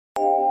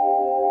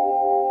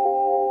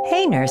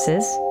Hey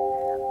nurses,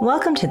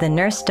 welcome to the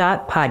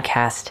NurseDot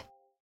podcast,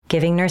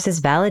 giving nurses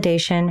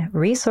validation,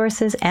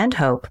 resources, and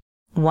hope,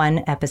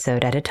 one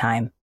episode at a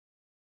time.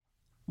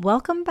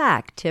 Welcome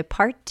back to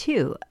part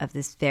 2 of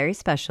this very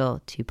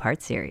special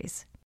 2-part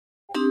series.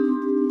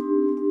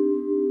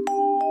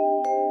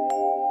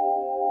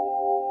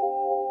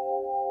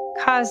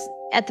 Cause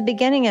at the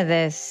beginning of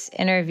this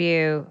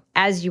interview,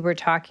 as you were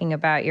talking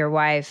about your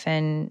wife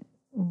and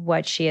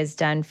what she has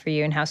done for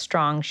you and how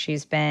strong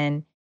she's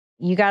been,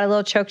 you got a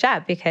little choked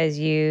up because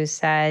you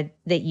said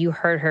that you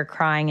heard her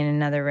crying in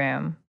another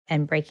room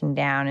and breaking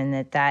down, and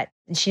that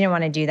she didn't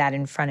want to do that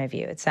in front of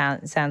you. It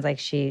sounds like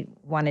she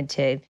wanted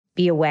to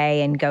be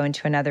away and go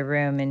into another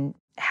room and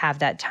have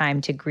that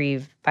time to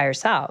grieve by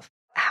herself.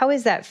 How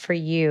is that for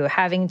you,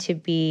 having to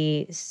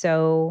be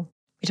so...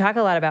 We talk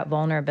a lot about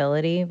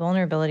vulnerability.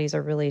 Vulnerability is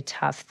a really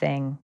tough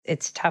thing.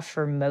 It's tough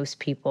for most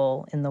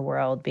people in the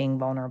world being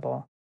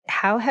vulnerable.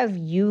 How have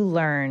you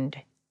learned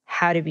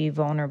how to be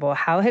vulnerable?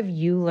 How have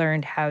you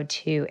learned how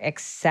to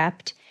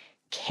accept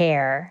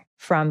care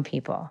from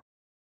people?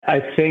 I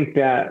think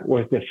that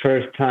was the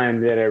first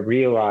time that I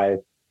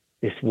realized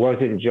this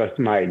wasn't just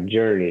my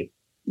journey.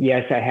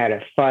 Yes, I had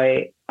a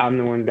fight. I'm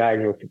the one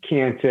diagnosed with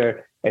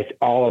cancer. It's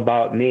all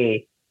about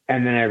me.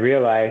 And then I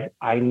realized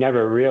I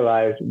never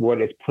realized what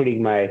it's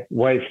putting my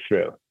wife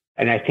through.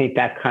 And I think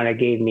that kind of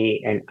gave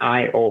me an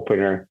eye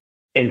opener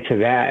into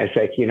that. It's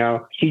like,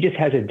 she just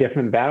has a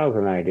different battle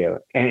than I do.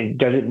 And it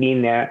doesn't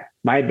mean that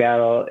my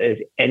battle is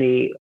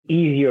any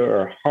easier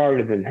or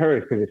harder than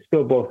hers, because it's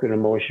still both an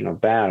emotional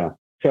battle.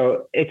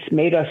 So it's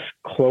made us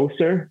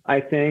closer, I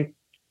think.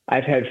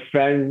 I've had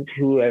friends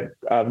who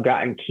have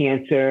gotten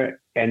cancer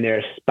and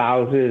their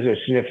spouses or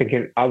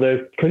significant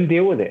others couldn't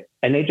deal with it,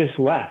 and they just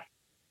left.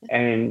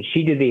 And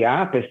she did the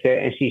opposite,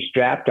 and she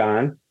strapped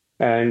on,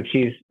 and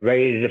she's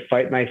ready to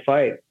fight my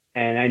fight.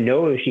 And I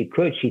know if she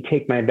could, she'd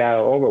take my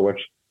battle over, which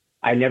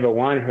I never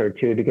wanted her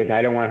to, because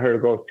I don't want her to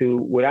go through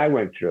what I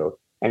went through.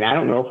 And I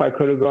don't know if I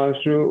could have gone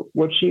through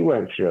what she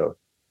went through.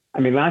 I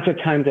mean, lots of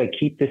times I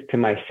keep this to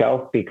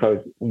myself, because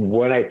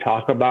when I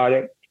talk about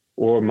it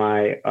or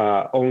my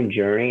own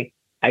journey,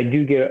 I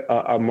do get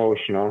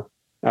emotional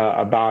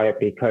about it,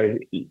 because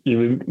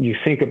you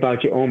think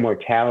about your own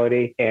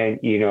mortality and,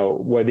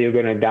 whether you're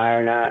going to die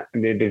or not.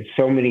 And there's been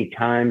so many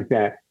times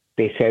that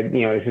they said,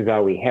 this is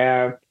all we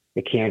have.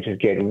 The cancer's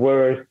getting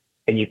worse,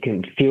 and you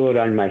can feel it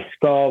on my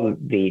skull.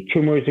 The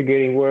tumors are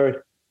getting worse.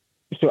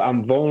 So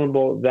I'm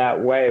vulnerable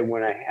that way.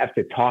 When I have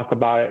to talk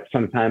about it,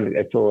 sometimes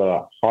it's a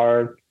little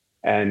hard.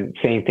 And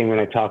same thing when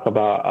I talk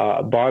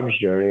about Barb's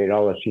journey and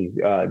all that she's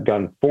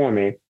done for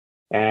me.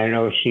 And I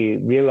know she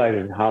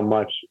realizes how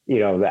much,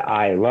 that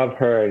I love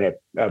her and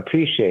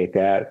appreciate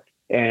that.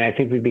 And I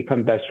think we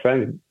become best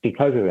friends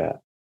because of that.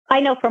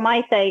 I know for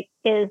my sake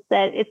is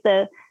that it's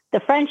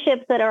the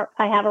friendships that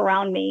I have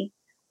around me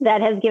that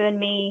has given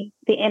me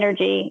the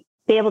energy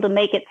to be able to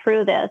make it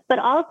through this, but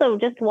also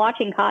just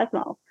watching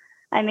Cosmo.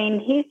 I mean,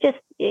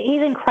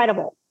 he's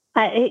incredible.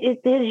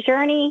 His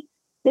journey,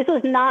 this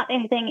was not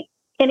anything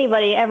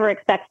anybody ever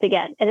expects to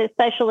get, and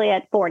especially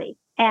at 40.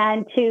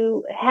 And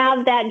to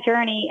have that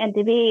journey and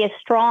to be a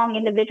strong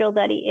individual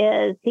that he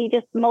is, he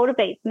just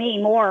motivates me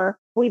more.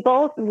 We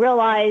both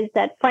realize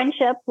that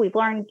friendship, we've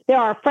learned there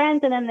are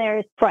friends and then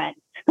there's friends.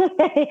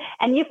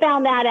 And you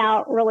found that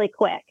out really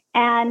quick.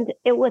 And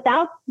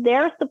without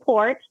their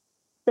support,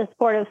 the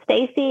support of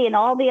Stacy and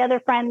all the other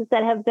friends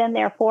that have been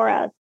there for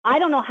us, I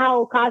don't know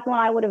how Cosmo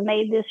and I would have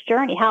made this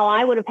journey, how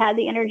I would have had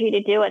the energy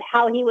to do it,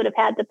 how he would have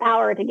had the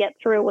power to get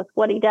through with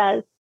what he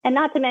does. And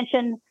not to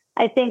mention,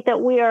 I think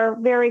that we are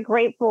very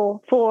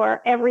grateful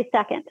for every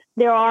second.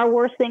 There are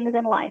worse things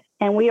in life,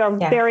 and we are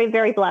very,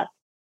 very blessed.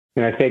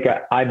 And I think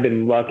I've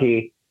been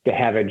lucky to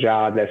have a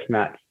job that's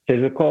not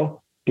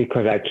physical,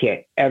 because I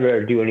can't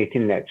ever do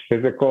anything that's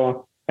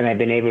physical. And I've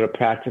been able to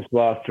practice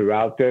law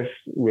throughout this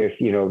with,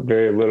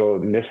 very little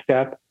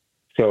misstep.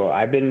 So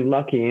I've been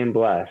lucky and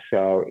blessed.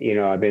 So,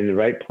 I've been in the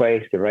right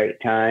place, the right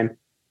time. I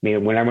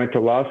mean, when I went to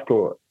law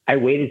school, I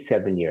waited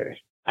 7 years.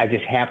 I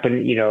just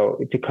happened,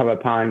 to come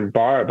upon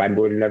Barb. I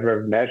would never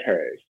have met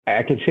her.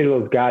 I consider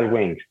those God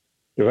wings.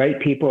 The right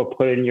people are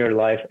put in your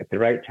life at the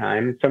right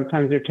time, and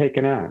sometimes they're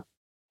taken out.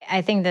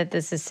 I think that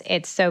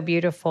it's so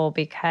beautiful,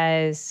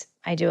 because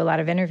I do a lot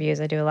of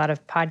interviews. I do a lot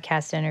of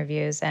podcast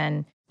interviews.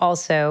 And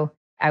also,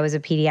 I was a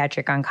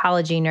pediatric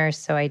oncology nurse,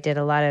 so I did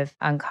a lot of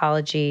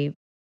oncology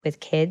with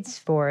kids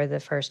for the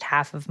first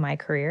half of my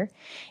career.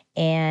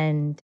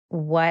 And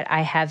what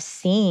I have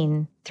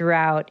seen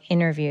throughout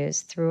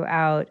interviews,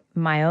 throughout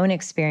my own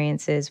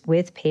experiences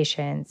with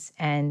patients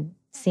and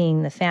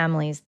seeing the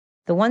families,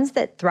 the ones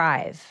that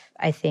thrive,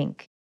 I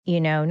think,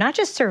 not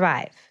just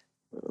survive.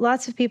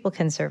 Lots of people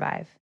can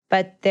survive,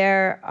 but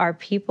there are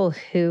people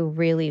who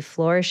really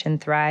flourish and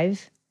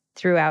thrive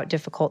throughout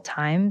difficult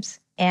times.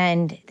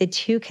 And the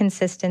two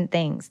consistent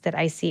things that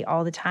I see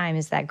all the time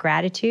is that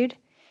gratitude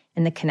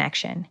and the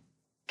connection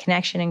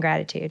and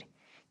gratitude,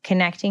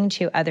 connecting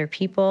to other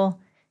people,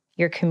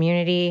 your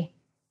community,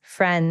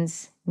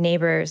 friends,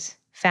 neighbors,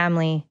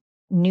 family,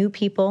 new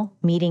people,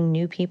 meeting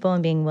new people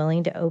and being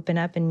willing to open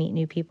up and meet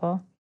new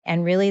people.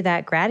 And really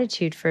that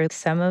gratitude for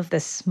some of the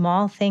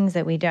small things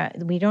that we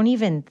don't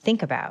even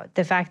think about.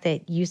 The fact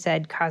that you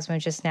said, Cosmo,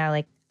 just now,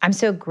 like, I'm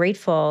so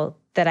grateful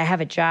that I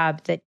have a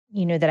job that,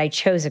 that I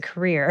chose a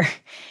career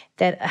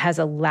that has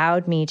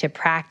allowed me to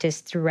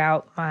practice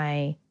throughout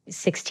my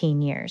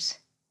 16 years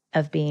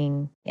of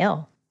being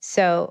ill.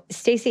 So,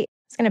 Stacey, I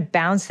was going to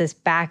bounce this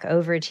back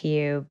over to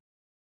you.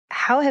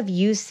 How have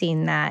you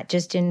seen that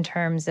just in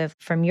terms of,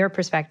 from your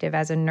perspective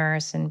as a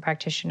nurse and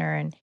practitioner,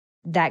 and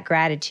that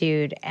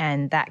gratitude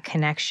and that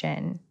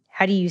connection?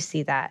 How do you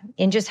see that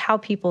in just how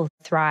people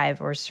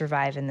thrive or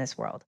survive in this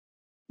world?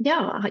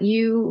 Yeah,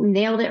 you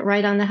nailed it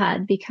right on the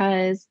head,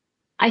 because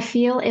I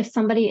feel if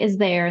somebody is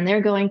there and they're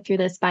going through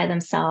this by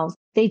themselves,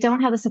 they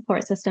don't have a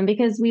support system,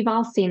 because we've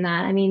all seen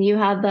that. I mean, you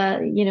have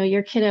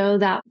your kiddo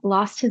that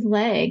lost his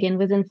leg and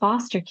was in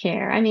foster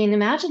care. I mean,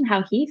 imagine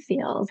how he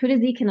feels. Who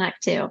does he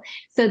connect to?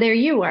 So there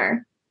you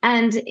were.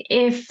 And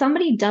if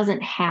somebody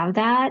doesn't have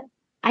that,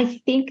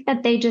 I think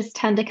that they just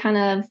tend to kind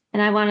of,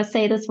 and I want to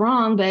say this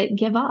wrong, but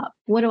give up.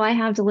 What do I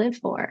have to live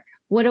for?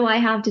 What do I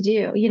have to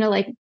do?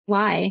 Like,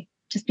 why?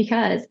 Just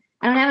because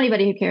I don't have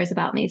anybody who cares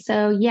about me.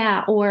 So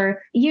yeah,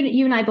 or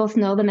you and I both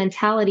know the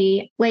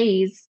mentality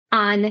plays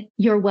on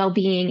your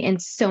well-being in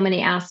so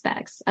many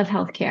aspects of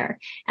healthcare.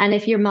 And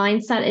if your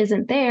mindset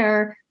isn't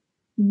there,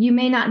 you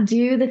may not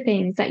do the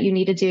things that you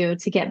need to do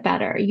to get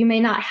better. You may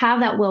not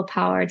have that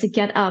willpower to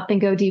get up and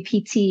go do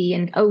PT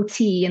and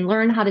OT and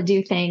learn how to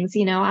do things.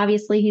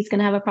 Obviously he's going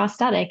to have a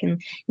prosthetic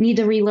and need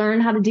to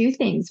relearn how to do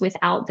things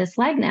without this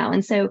leg now.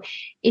 And so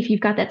if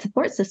you've got that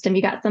support system,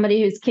 you got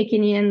somebody who's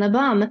kicking you in the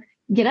bum,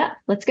 get up,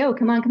 let's go.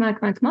 Come on, come on,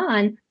 come on, come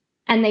on.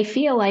 And they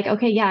feel like,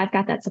 okay, yeah, I've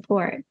got that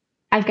support.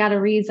 I've got a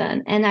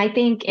reason. And I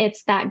think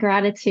it's that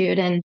gratitude.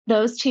 And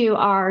those two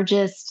are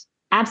just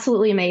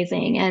absolutely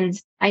amazing. And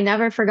I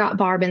never forgot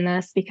Barb in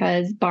this,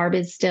 because Barb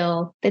is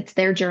still, it's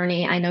their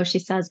journey. I know she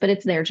says, but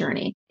it's their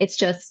journey. It's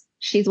just,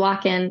 she's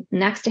walking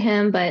next to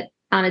him, but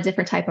on a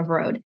different type of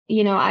road.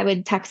 I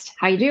would text,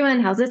 how you doing?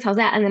 How's this? How's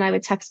that? And then I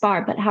would text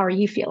Barb, but how are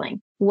you feeling?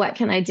 What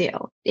can I do?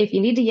 If you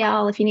need to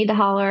yell, if you need to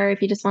holler,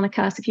 if you just want to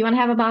cuss, if you want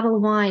to have a bottle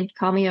of wine,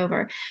 call me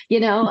over,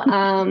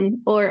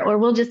 or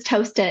we'll just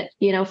toast it,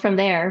 from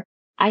there.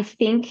 I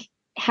think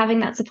having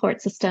that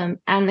support system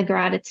and the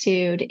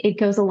gratitude, it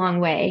goes a long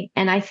way.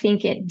 And I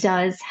think it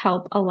does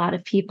help a lot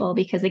of people,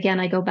 because again,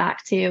 I go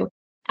back to,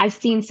 I've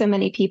seen so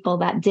many people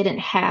that didn't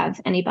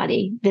have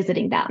anybody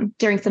visiting them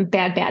during some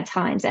bad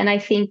times. And I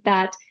think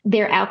that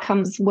their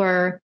outcomes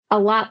were a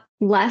lot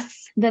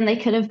less than they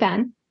could have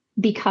been,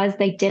 because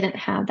they didn't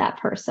have that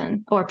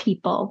person or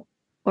people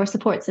or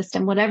support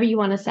system, whatever you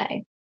want to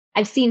say.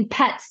 I've seen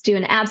pets do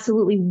an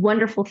absolutely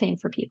wonderful thing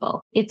for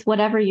people. It's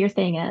whatever your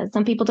thing is.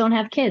 Some people don't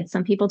have kids.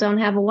 Some people don't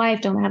have a wife,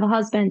 don't have a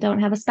husband, don't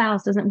have a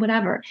spouse, doesn't,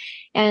 whatever.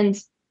 And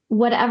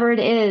whatever it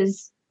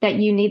is that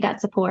you need that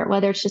support,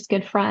 whether it's just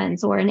good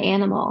friends or an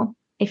animal,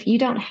 if you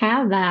don't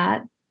have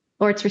that,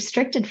 or it's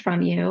restricted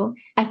from you,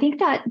 I think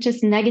that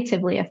just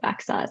negatively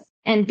affects us.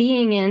 And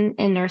being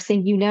in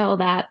nursing,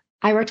 that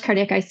I worked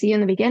cardiac ICU in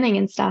the beginning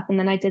and stuff. And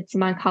then I did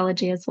some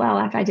oncology as well.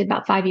 I did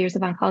about 5 years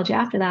of oncology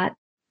after that.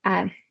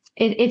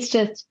 It's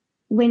just,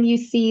 when you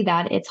see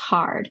that, it's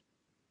hard,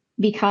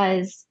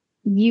 because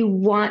you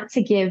want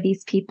to give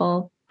these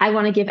people, I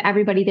want to give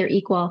everybody their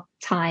equal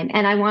time,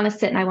 and I want to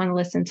sit and I want to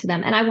listen to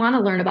them, and I want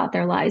to learn about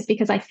their lives,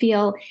 because I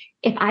feel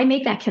if I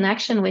make that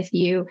connection with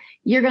you,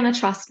 you're going to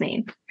trust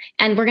me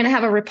and we're going to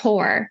have a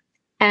rapport.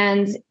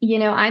 And,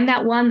 I'm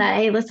that one that,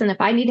 hey, listen, if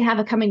I need to have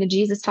a coming to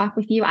Jesus talk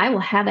with you, I will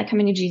have that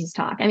coming to Jesus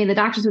talk. I mean, the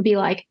doctors would be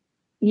like,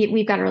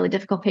 we've got a really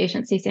difficult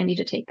patient, Stacey, I need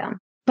to take them.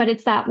 But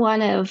it's that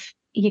one of,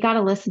 you got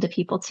to listen to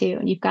people too,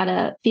 and you've got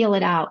to feel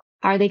it out.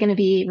 Are they going to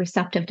be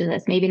receptive to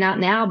this? Maybe not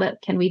now, but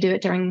can we do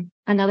it during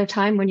another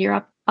time when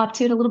you're up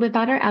to it a little bit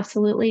better?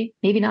 Absolutely.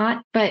 Maybe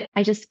not. But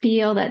I just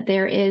feel that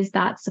there is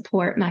that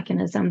support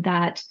mechanism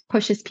that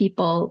pushes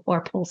people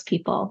or pulls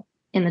people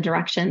in the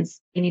directions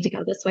you need to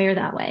go this way or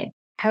that way.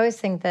 I always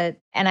think that,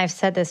 and I've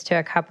said this to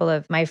a couple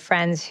of my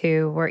friends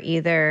who were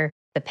either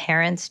the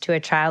parents to a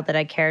child that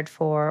I cared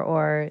for,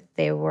 or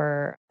they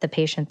were the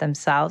patient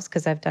themselves,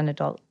 because I've done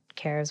adult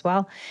care as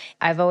well.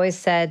 I've always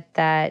said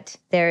that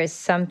there is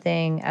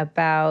something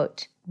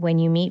about when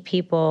you meet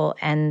people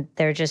and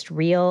they're just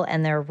real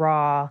and they're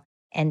raw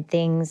and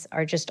things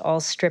are just all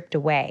stripped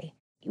away.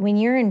 When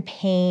you're in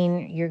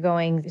pain, you're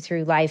going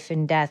through life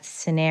and death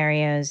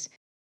scenarios,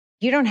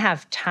 you don't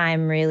have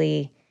time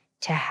really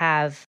to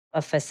have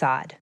a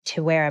facade,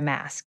 to wear a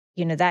mask.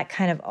 That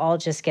kind of all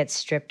just gets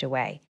stripped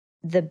away.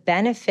 The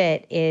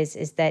benefit is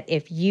that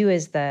if you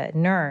as the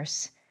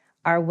nurse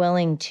are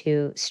willing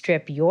to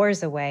strip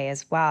yours away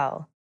as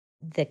well,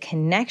 the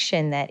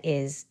connection that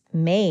is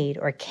made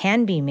or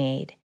can be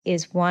made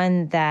is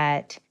one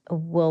that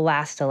will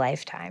last a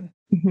lifetime.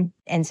 Mm-hmm.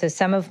 And so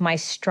some of my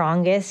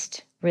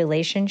strongest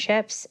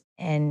relationships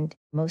and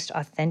most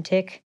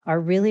authentic are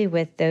really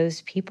with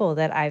those people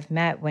that I've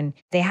met when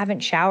they haven't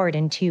showered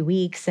in 2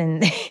 weeks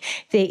and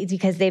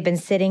because they've been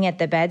sitting at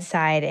the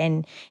bedside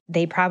and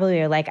they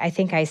probably are like, I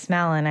think I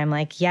smell. And I'm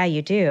like, yeah,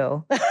 you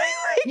do.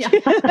 Yeah,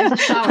 there's a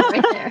shower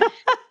right there.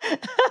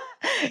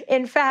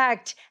 In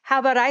fact, how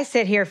about I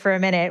sit here for a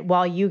minute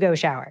while you go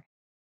shower?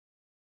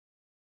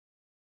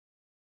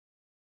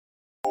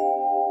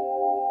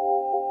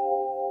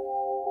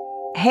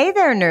 Hey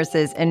there,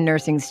 nurses and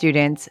nursing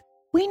students.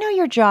 We know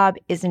your job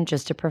isn't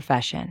just a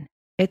profession,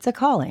 it's a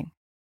calling.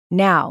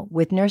 Now,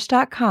 with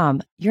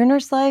NurseDot.com, your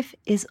nurse life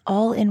is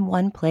all in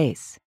one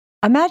place.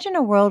 Imagine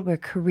a world where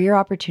career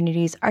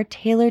opportunities are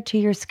tailored to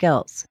your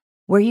skills,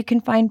 where you can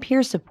find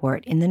peer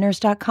support in the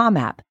Nurse.com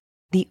app,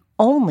 the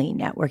only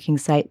networking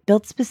site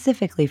built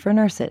specifically for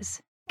nurses.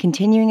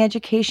 Continuing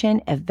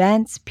education,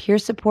 events, peer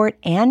support,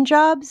 and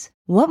jobs?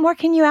 What more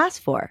can you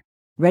ask for?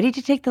 Ready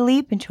to take the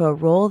leap into a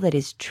role that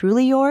is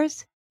truly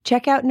yours?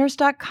 Check out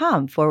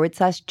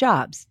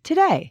nurse.com/jobs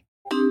today.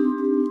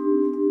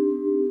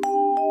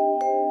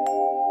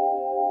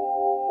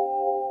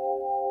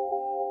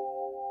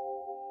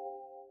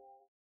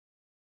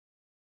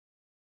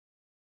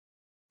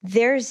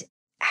 There's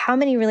how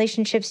many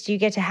relationships do you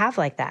get to have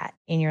like that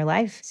in your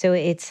life? So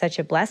it's such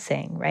a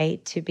blessing,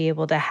 right? To be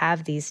able to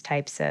have these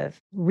types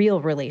of real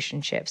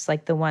relationships,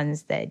 like the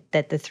ones that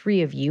the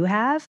three of you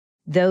have.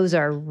 Those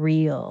are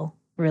real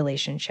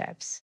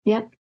relationships.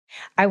 Yep.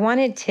 I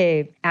wanted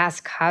to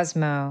ask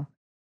Cosmo,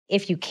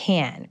 if you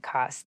can,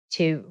 Cos,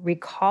 to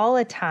recall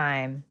a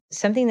time,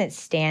 something that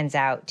stands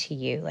out to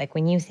you, like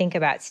when you think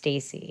about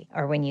Stacy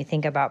or when you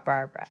think about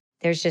Barbara.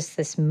 There's just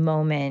this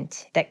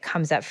moment that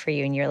comes up for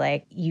you and you're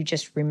like, you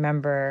just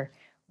remember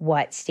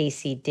what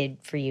Stacy did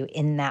for you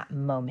in that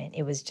moment.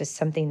 It was just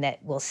something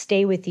that will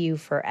stay with you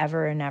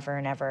forever and ever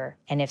and ever.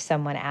 And if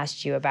someone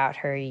asked you about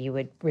her, you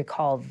would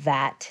recall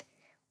that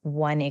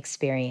one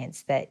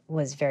experience that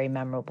was very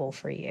memorable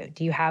for you.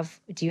 Do you have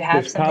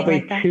There's something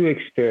probably like that? two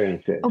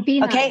experiences. Oh, be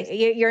nice.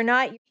 Okay,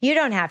 you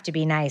don't have to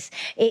be nice.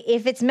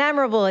 If it's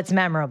memorable, it's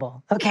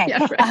memorable. Okay.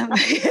 Yeah, right.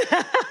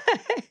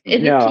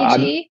 Is No, it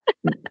PG?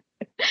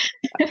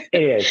 It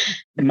is.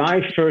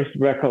 My first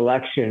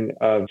recollection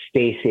of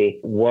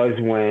Stacy was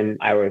when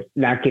I was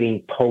not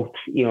getting poked.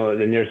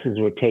 The nurses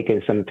were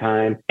taking some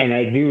time. And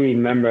I do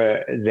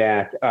remember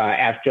that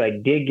after I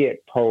did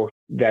get poked,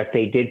 that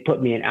they did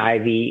put me in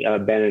IV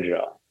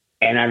Benadryl.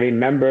 And I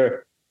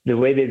remember the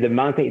way that the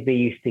amount that they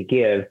used to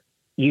give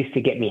used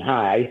to get me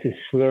high. I used to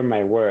slur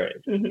my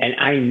words. Mm-hmm. And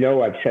I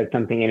know I've said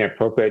something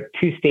inappropriate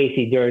to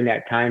Stacy during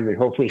that time, and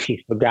hopefully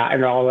she's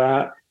forgotten all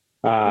that.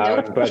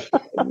 Nope. But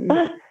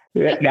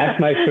that's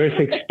my first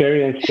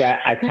experience that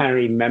I kind of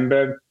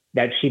remember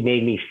that she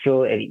made me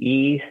feel at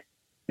ease.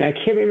 And I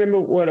can't remember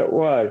what it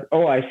was.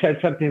 Oh, I said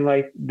something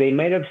like they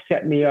might have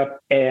set me up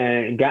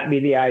and got me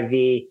the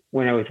IV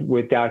when I was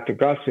with Dr.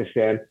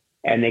 Gustafson,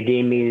 and they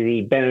gave me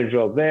the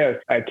Benadryl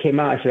there. I came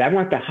out and said, I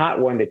want the hot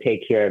one to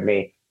take care of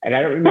me. And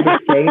I don't remember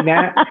saying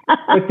that,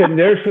 but the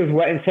nurses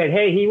went and said,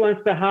 hey, he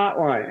wants the hot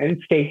one.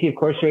 And Stacy, of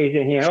course, raised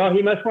her hand. Oh,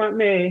 he must want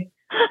me.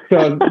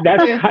 So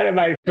that's kind of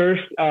my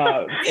first,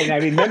 and I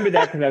remember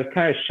that because I was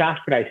kind of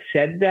shocked when I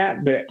said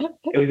that, but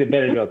it was a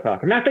Benadryl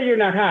talk. Not that you're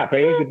not hot,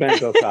 but it was a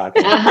Benadryl talk.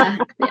 Yeah.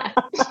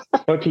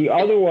 But the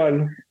other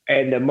one,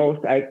 and the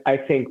most, I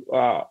think,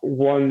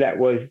 one that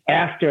was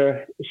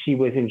after she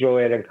was in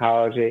Joliet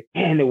Oncology,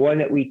 and the one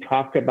that we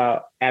talked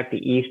about at the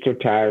Easter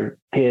time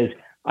is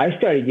I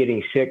started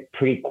getting sick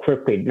pretty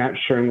quickly, not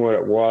sure what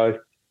it was.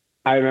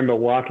 I remember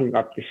walking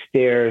up the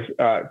stairs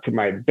to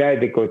my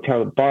bed to go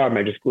tell Barb.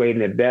 I just laid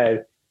in the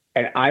bed,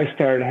 and I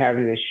started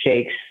having to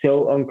shake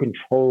so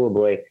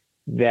uncontrollably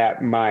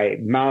that my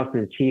mouth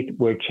and teeth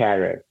were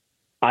chattering.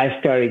 I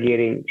started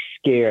getting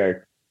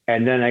scared,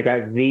 and then I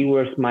got the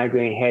worst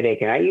migraine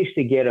headache, and I used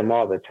to get them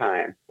all the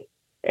time.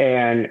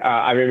 And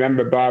I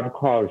remember Barb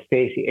calling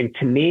Stacy, and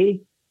to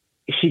me,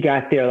 she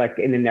got there like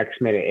in the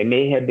next minute. It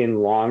may have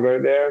been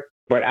longer there,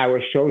 but I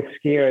was so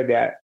scared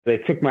that they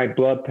took my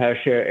blood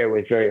pressure. It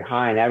was very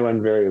high, and I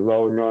went very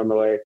low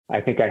normally. I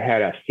think I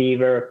had a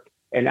fever.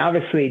 And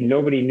obviously,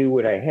 nobody knew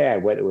what I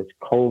had, whether it was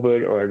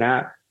COVID or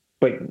not.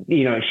 But,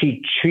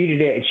 she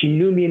treated it, and she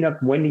knew me enough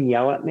when to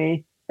yell at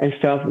me and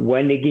stuff,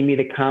 when to give me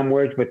the calm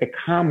words. But the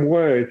calm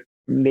words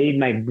made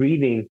my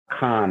breathing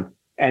calm.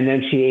 And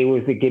then she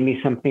was to give me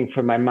something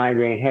for my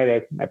migraine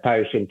headache. I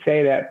probably shouldn't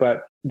say that,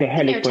 but the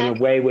headache went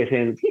away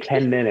within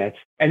 10 minutes.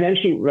 And then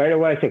she right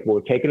away said, well,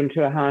 we're taking him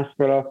to the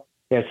hospital.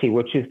 Let's see,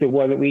 which is the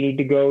one that we need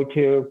to go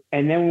to.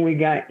 And then when we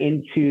got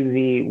into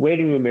the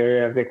waiting room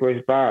area, I was like,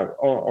 where's Barb?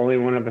 Oh, only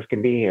one of us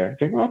can be here.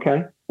 I was like,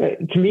 okay.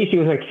 To me, she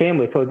was like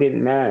family, so it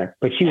didn't matter.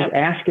 But she was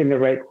asking the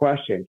right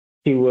question.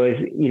 She was,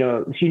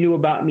 she knew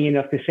about me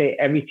enough to say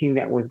everything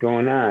that was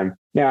going on.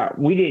 Now,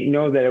 we didn't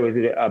know that it was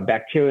a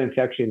bacterial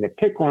infection in the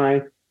PICC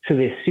line, so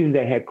they assumed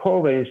I had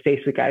COVID. And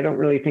Stacy's like, I don't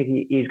really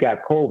think he's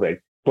got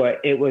COVID. But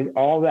it was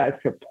all that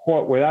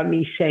support without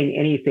me saying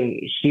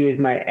anything. She was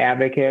my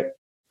advocate,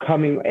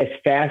 coming as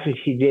fast as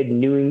she did,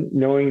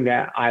 knowing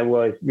that I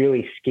was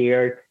really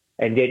scared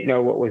and didn't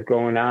know what was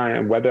going on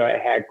and whether I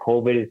had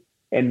COVID.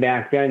 And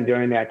back then,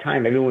 during that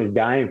time, everyone was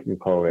dying from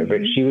COVID, but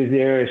she was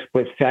there a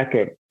split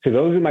second. So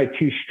those are my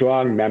two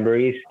strong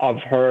memories of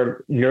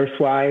her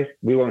nurse-wise.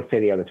 We won't say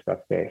the other stuff,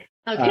 Dave.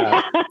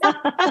 Okay.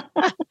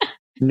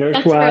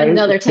 Nurse-wise. That's for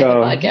another type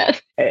of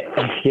podcast.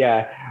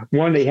 Yeah.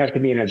 One, they have to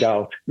be an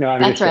adult. No, I'm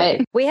That's just right.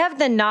 kidding. We have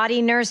the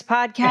Naughty Nurse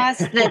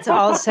podcast that's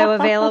also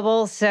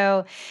available.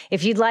 So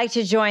if you'd like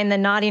to join the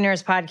Naughty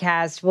Nurse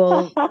podcast,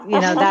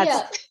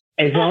 that's...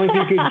 As long as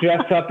you can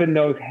dress up in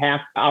those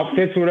half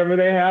outfits, whatever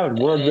they have,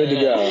 we're good to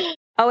go.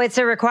 Oh, it's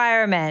a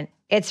requirement.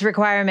 It's a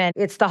requirement.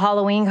 It's the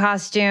Halloween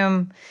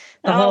costume,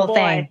 the whole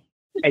thing.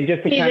 And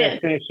just to kind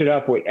of finish it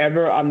up,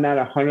 whatever I'm not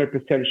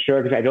 100%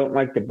 sure, because I don't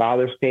like to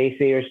bother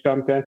Stacy or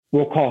something,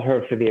 we'll call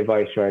her for the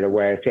advice right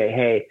away and say,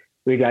 hey,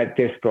 we got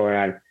this going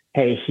on.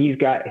 Hey, he's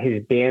got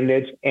his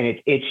bandage and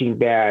it's itching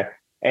bad.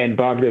 And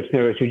Bob gets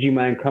nervous. Would you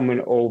mind coming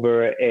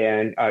over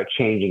and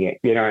changing it?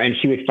 And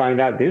she would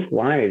find out this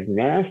line is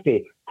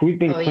nasty. Who's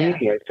been cleaning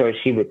it? So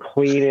she would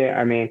clean it.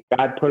 I mean,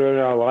 God put her in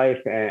our life,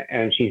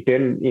 and she's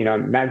been,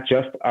 not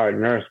just our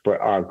nurse,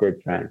 but our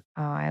good friend.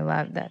 Oh, I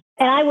love that.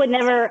 And I would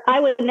never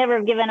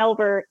have given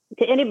over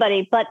to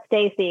anybody but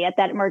Stacy at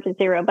that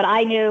emergency room. But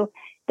I knew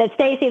that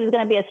Stacy was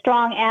going to be a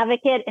strong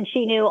advocate, and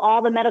she knew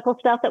all the medical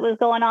stuff that was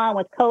going on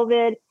with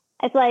COVID.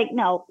 It's like,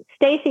 no,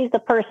 Stacy's the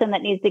person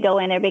that needs to go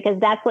in there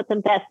because that's what's the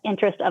best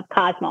interest of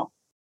Cosmo.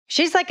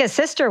 She's like a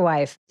sister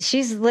wife.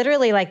 She's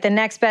literally like the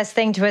next best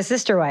thing to a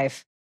sister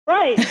wife.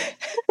 Right.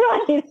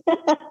 Right.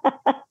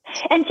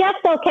 And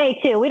Jeff's okay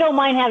too. We don't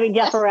mind having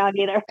Jeff around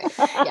either.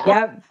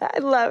 Yep. I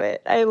love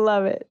it. I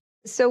love it.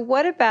 So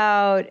what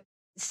about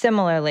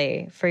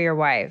similarly for your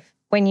wife?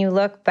 When you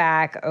look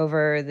back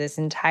over this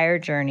entire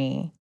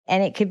journey,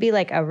 and it could be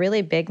like a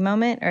really big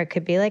moment, or it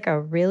could be like a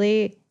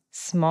really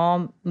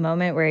small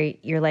moment where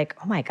you're like,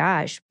 oh my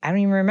gosh, I don't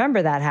even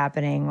remember that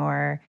happening,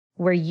 or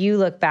where you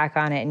look back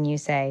on it and you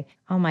say,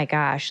 oh my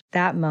gosh,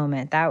 that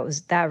moment,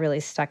 that really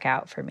stuck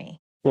out for me.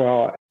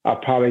 Well, I'll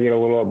probably get a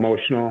little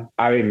emotional.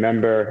 I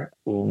remember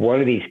one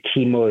of these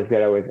chemos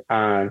that I was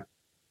on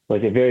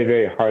was a very,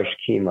 very harsh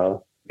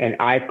chemo, and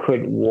I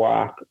couldn't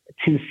walk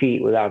 2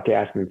 feet without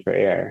gasping for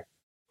air.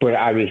 But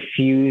I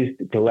refused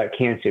to let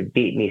cancer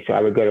beat me. So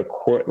I would go to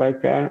court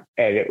like that,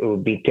 and it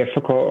would be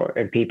difficult,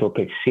 and people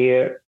could see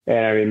it.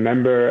 And I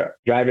remember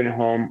driving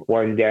home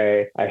one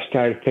day, I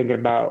started thinking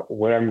about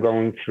what I'm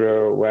going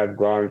through, what I've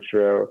gone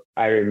through.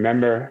 I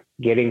remember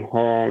getting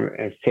home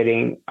and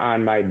sitting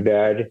on my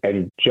bed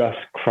and just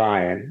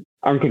crying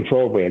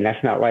uncontrollably. And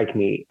that's not like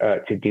me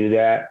to do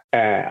that.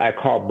 I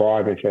called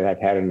Barb and said,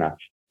 I've had enough.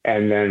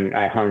 And then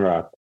I hung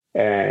up.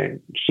 And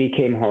she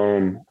came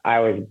home. I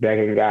was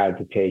begging God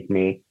to take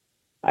me.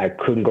 I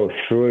couldn't go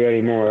through it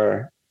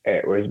anymore.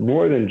 It was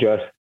more than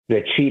just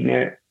the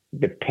treatment,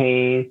 the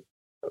pain,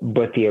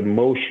 but the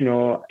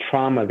emotional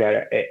trauma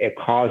that it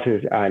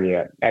causes on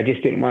you. I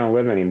just didn't want to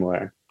live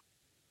anymore.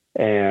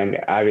 And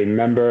I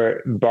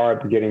remember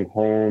Barb getting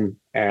home,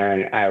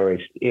 and I was,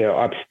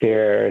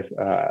 upstairs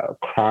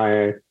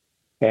crying.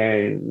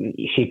 And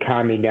she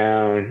calmed me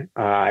down.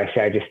 I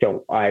said,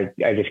 I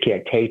just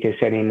can't take this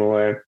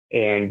anymore.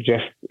 And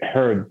just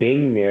her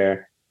being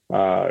there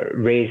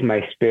raised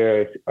my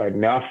spirits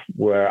enough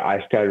where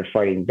I started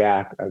fighting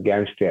back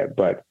against it.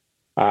 But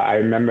I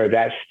remember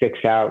that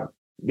sticks out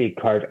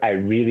because I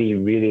really,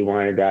 really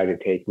wanted God to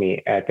take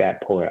me at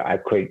that point. I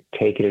couldn't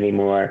take it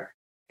anymore.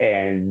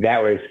 And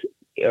that was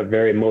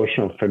very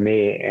emotional for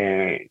me.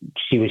 And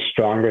she was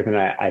stronger than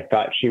I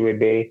thought she would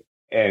be.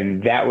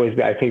 And that was,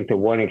 I think, the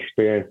one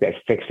experience that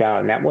sticks out.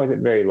 And that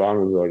wasn't very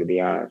long ago, to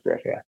be honest with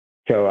you.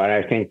 So, and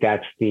I think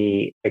that's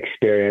the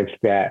experience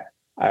that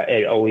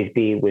it always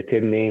be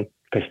within me,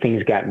 because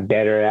things got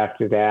better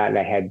after that. And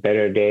I had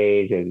better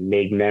days and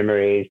made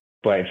memories.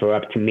 But if it were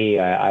up to me,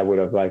 I would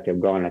have liked to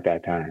have gone at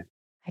that time.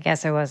 I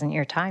guess it wasn't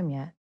your time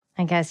yet.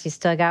 I guess you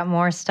still got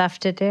more stuff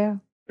to do.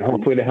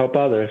 Hopefully to help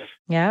others.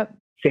 Yep.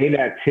 Say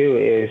that too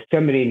is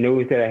somebody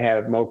knows that I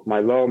have multiple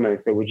myeloma and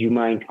said, would you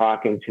mind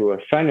talking to a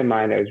friend of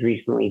mine that was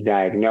recently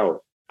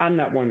diagnosed? I'm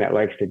not one that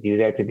likes to do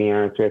that, to be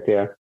honest with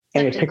you.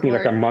 And it took me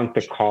like a month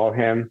to call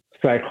him.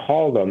 So I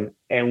called him,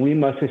 and we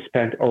must have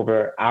spent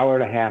over an hour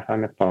and a half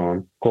on the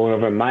phone going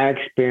over my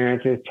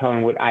experiences,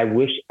 telling what I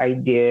wish I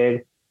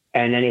did.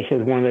 And then he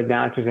says, one of the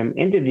doctors I'm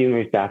interviewing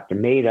is Dr.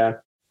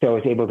 Maida. So I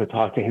was able to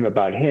talk to him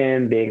about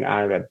him being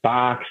out of the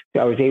box.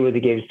 So I was able to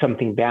give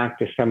something back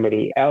to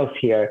somebody else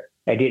here.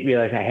 I didn't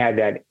realize I had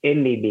that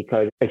in me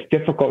because it's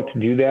difficult to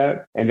do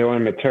that. And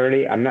during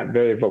maternity, I'm not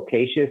very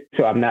vocacious,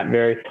 so I'm not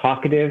very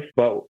talkative,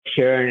 but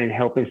sharing and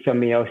helping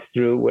somebody else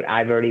through what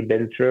I've already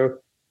been through,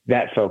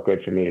 that felt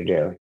good for me to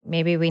do.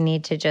 Maybe we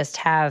need to just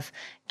have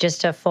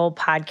just a full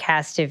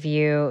podcast of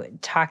you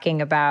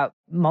talking about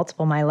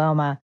multiple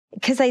myeloma.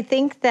 Because I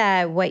think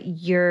that what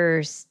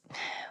you're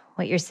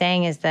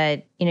saying is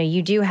that,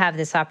 you do have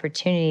this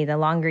opportunity. The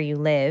longer you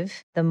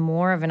live, the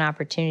more of an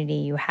opportunity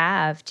you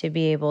have to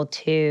be able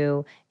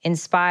to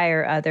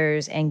inspire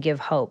others and give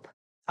hope.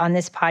 On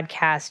this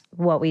podcast,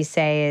 what we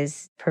say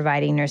is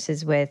providing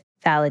nurses with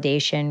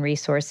validation,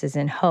 resources,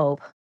 and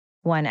hope.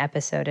 one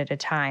episode at a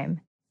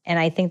time. And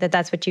I think that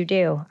that's what you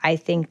do. I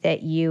think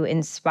that you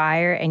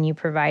inspire and you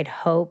provide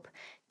hope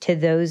to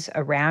those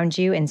around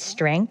you and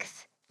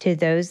strength to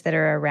those that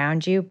are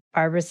around you.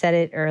 Barbara said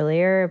it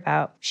earlier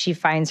about she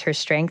finds her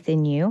strength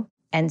in you.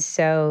 And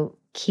so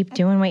keep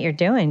doing what you're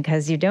doing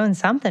because you're doing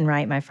something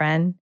right, my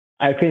friend.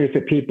 I think it's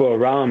the people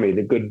around me,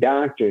 the good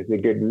doctors, the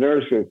good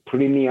nurses,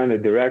 putting me on the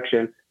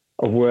direction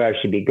of where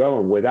I should be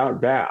going. Without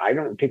that, I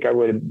don't think I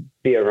would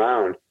be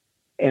around.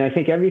 And I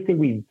think everything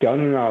we've done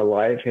in our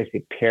life has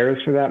prepared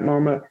us for that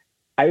moment.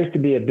 I used to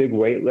be a big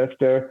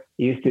weightlifter,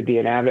 used to be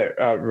an avid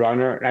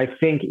runner. And I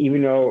think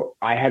even though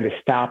I had to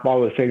stop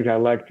all the things I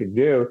like to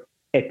do,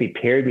 it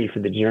prepared me for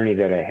the journey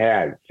that I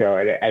had. So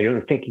I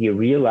don't think you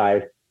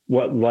realize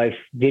what life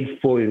did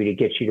for you to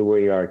get you to where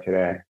you are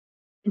today.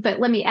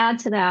 But let me add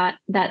to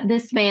that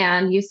this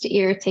man used to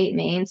irritate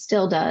me and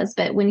still does.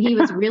 But when he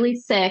was really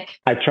sick,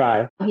 I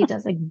try. He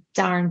does a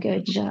darn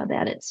good job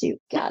at it too.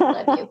 God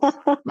love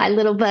you, my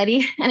little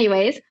buddy.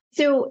 Anyways,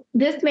 so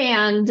this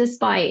man,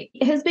 despite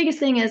his biggest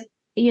thing is,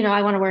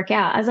 I want to work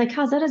out. I was like,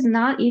 that is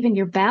not even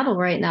your battle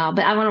right now.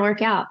 But I want to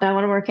work out, but I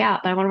want to work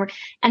out, but I want to work.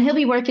 And he'll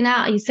be working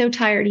out. He's so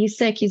tired. He's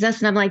sick. He's this.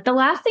 And I'm like, the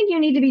last thing you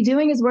need to be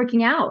doing is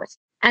working out.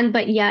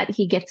 But yet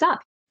he gets up.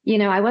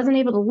 I wasn't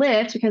able to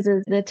lift because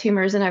of the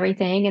tumors and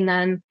everything, and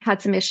then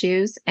had some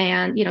issues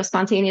and,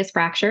 spontaneous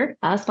fracture,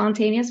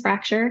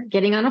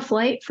 getting on a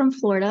flight from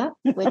Florida,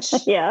 which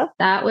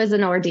that was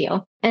an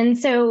ordeal. And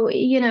so,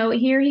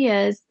 here he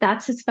is,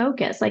 that's his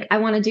focus. Like, I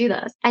want to do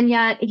this. And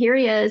yet here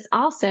he is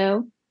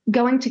also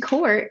going to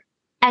court.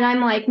 And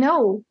I'm like,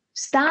 no,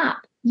 stop.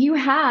 You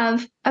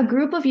have a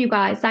group of you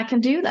guys that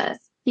can do this.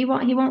 He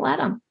won't let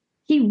them.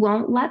 He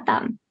won't let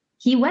them.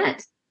 He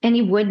went and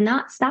he would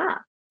not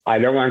stop. I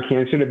don't want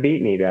cancer to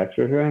beat me. That's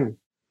the thing.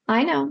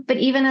 I know. But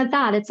even at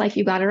that, it's like,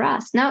 you got to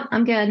rest. No,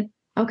 I'm good.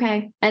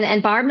 Okay.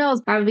 And Barb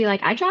knows. Barb would be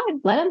like, I tried.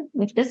 Let him.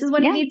 If this is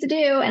what he needs to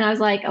do. And I was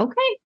like,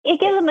 okay. It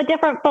gives him a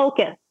different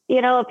focus.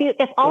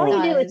 If all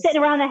you do is sit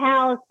around the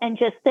house and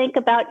just think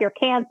about your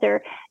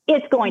cancer,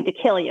 it's going to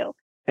kill you.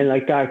 And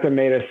like Dr.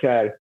 Maida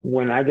said,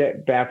 when I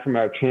get back from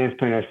a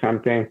transplant or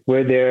something,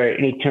 we're there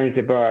and he turns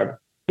to Barb.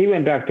 He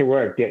went back to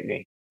work, didn't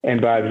he? And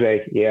Bob's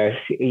like, yes,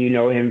 you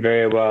know him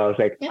very well. I was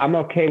like, I'm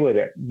okay with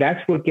it. That's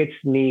what gets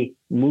me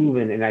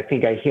moving. And I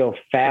think I heal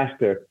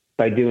faster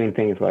by doing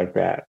things like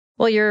that.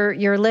 Well,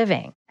 you're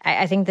living.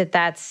 I think that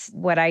that's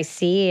what I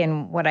see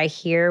and what I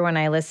hear when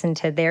I listen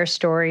to their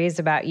stories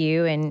about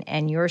you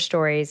and your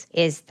stories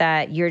is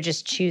that you're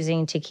just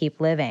choosing to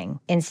keep living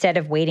instead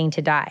of waiting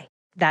to die.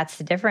 That's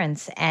the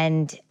difference.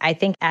 And I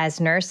think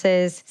as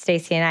nurses,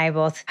 Stacey and I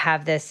both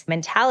have this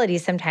mentality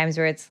sometimes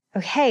where it's,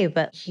 okay,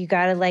 but you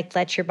got to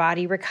let your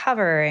body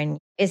recover. And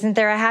isn't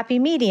there a happy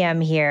medium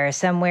here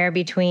somewhere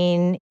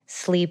between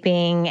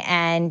sleeping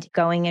and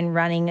going and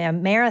running a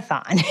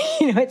marathon?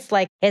 It's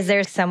like, is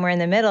there somewhere in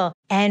the middle?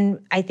 And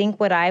I think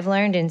what I've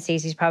learned, and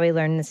Stacey's probably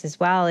learned this as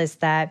well, is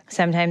that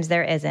sometimes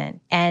there isn't,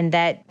 and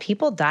that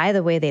people die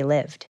the way they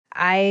lived.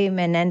 I'm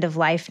an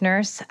end-of-life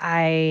nurse.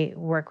 I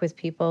work with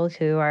people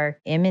who are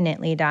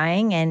imminently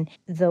dying, and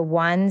the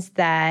ones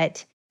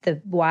that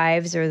the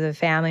wives or the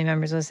family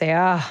members will say,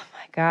 oh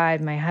my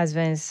God, my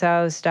husband is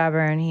so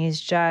stubborn. He's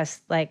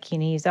just like,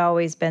 he's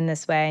always been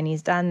this way, and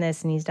he's done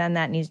this and he's done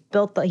that, and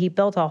he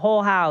built a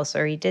whole house,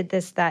 or he did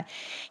this, that.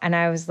 And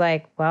I was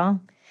like, well,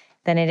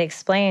 then it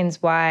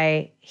explains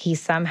why he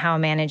somehow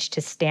managed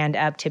to stand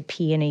up to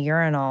pee in a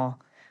urinal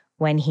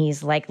when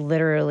he's like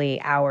literally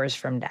hours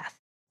from death.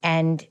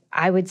 And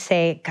I would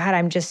say, God,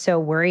 I'm just so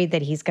worried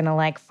that he's going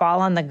to fall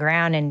on the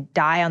ground and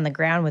die on the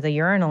ground with a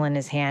urinal in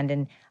his hand.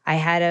 And I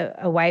had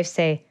a wife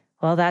say,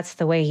 well, that's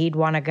the way he'd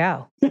want to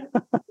go.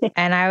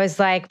 And I was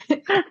like,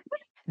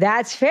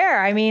 that's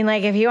fair. I mean,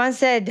 if he wants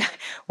to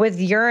with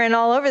urine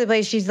all over the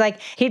place, she's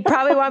like, he'd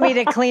probably want me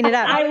to clean it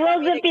up. I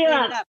will zip you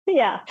up.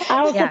 Yeah,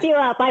 I'll zip you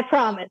up. I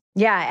promise.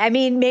 Yeah. I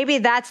mean, maybe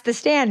that's the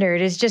standard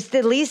is just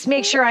at least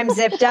make sure I'm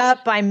zipped up.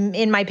 I'm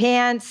in my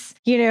pants,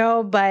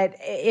 but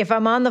if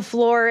I'm on the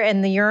floor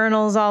and the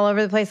urinal's all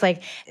over the place,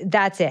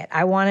 that's it.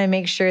 I want to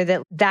make sure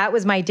that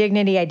was my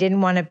dignity. I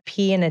didn't want to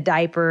pee in a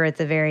diaper at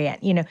the very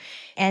end,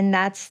 and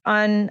that's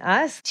on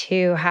us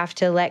to have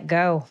to let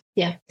go.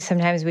 Yeah.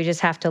 Sometimes we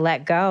just have to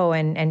let go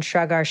and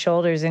shrug our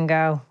shoulders and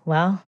go,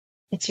 well,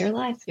 it's your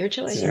life, your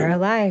choice. It's your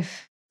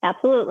life.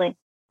 Absolutely.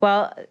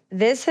 Well,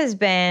 this has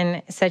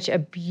been such a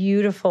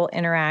beautiful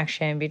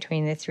interaction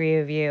between the three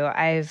of you.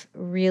 I've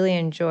really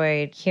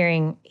enjoyed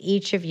hearing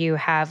each of you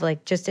have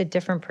just a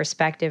different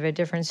perspective, a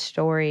different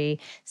story,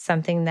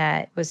 something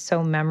that was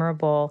so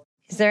memorable.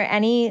 Is there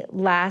any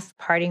last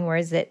parting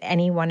words that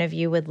any one of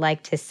you would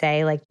like to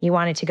say? You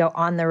wanted to go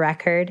on the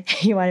record?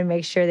 You want to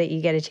make sure that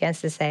you get a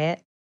chance to say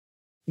it?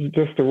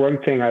 Just the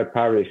one thing I'd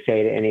probably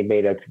say to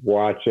anybody that's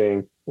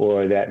watching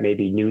or that may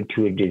be new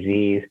to a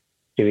disease,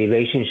 the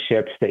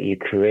relationships that you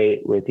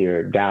create with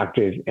your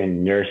doctors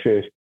and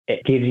nurses,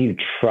 it gives you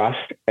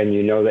trust and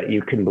you know that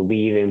you can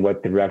believe in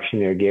what direction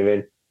they're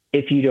given.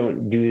 If you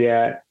don't do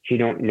that, if you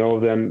don't know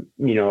them,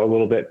 a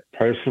little bit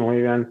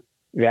personally, then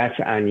that's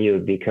on you,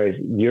 because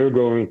you're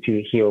going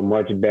to heal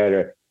much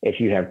better if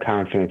you have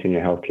confidence in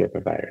your healthcare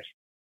providers.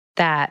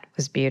 That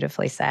was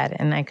beautifully said.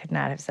 And I could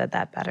not have said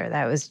that better.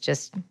 That was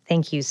just,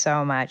 thank you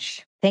so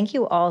much. Thank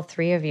you, all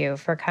three of you,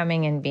 for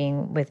coming and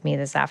being with me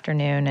this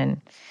afternoon.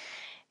 And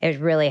it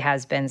really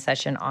has been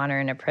such an honor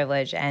and a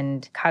privilege.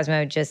 And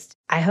Cosmo,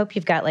 I hope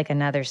you've got like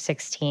another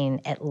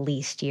 16 at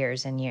least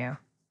years in you.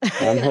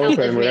 I'm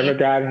hoping whatever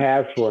God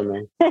has for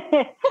me.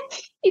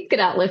 You could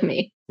outlive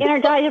me. Inner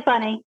joy is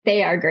funny.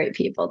 They are great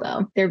people,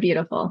 though. They're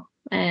beautiful.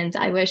 And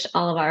I wish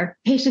all of our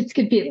patients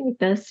could be like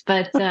this,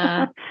 but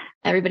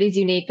everybody's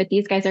unique. But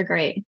these guys are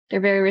great. They're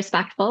very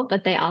respectful,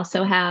 but they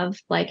also have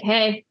like,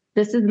 hey,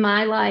 this is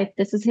my life.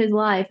 This is his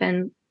life.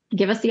 And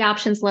give us the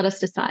options. Let us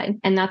decide.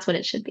 And that's what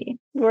it should be.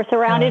 We're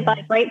surrounded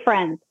by great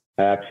friends.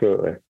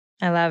 Absolutely.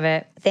 I love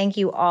it. Thank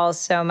you all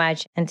so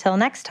much. Until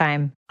next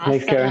time. Awesome.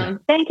 Thanks, Kara.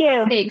 Thank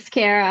you. Thanks,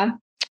 Kara.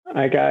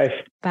 Hi, guys.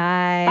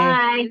 Bye.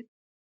 Bye.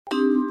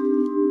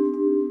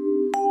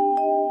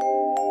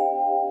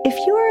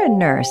 If you're a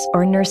nurse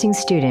or nursing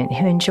student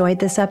who enjoyed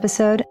this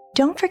episode,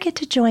 don't forget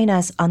to join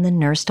us on the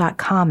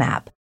NurseDot.com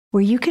app,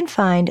 where you can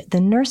find the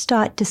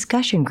NurseDot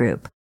discussion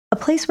group, a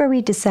place where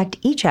we dissect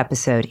each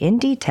episode in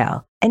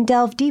detail and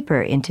delve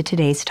deeper into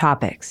today's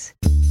topics.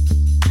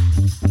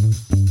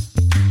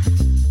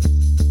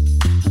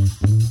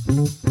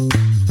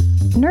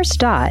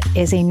 NurseDot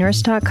is a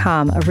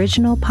NurseDot.com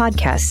original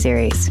podcast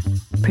series.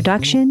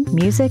 Production,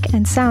 music,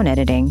 and sound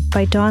editing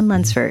by Dawn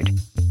Lunsford.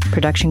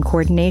 Production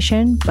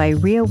coordination by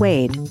Rhea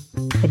Wade.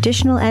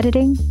 Additional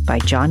editing by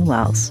John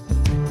Wells.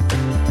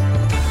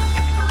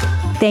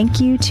 Thank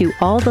you to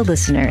all the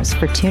listeners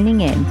for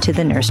tuning in to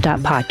the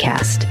NurseDot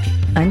podcast.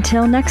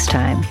 Until next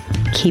time,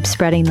 keep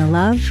spreading the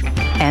love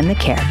and the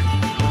care.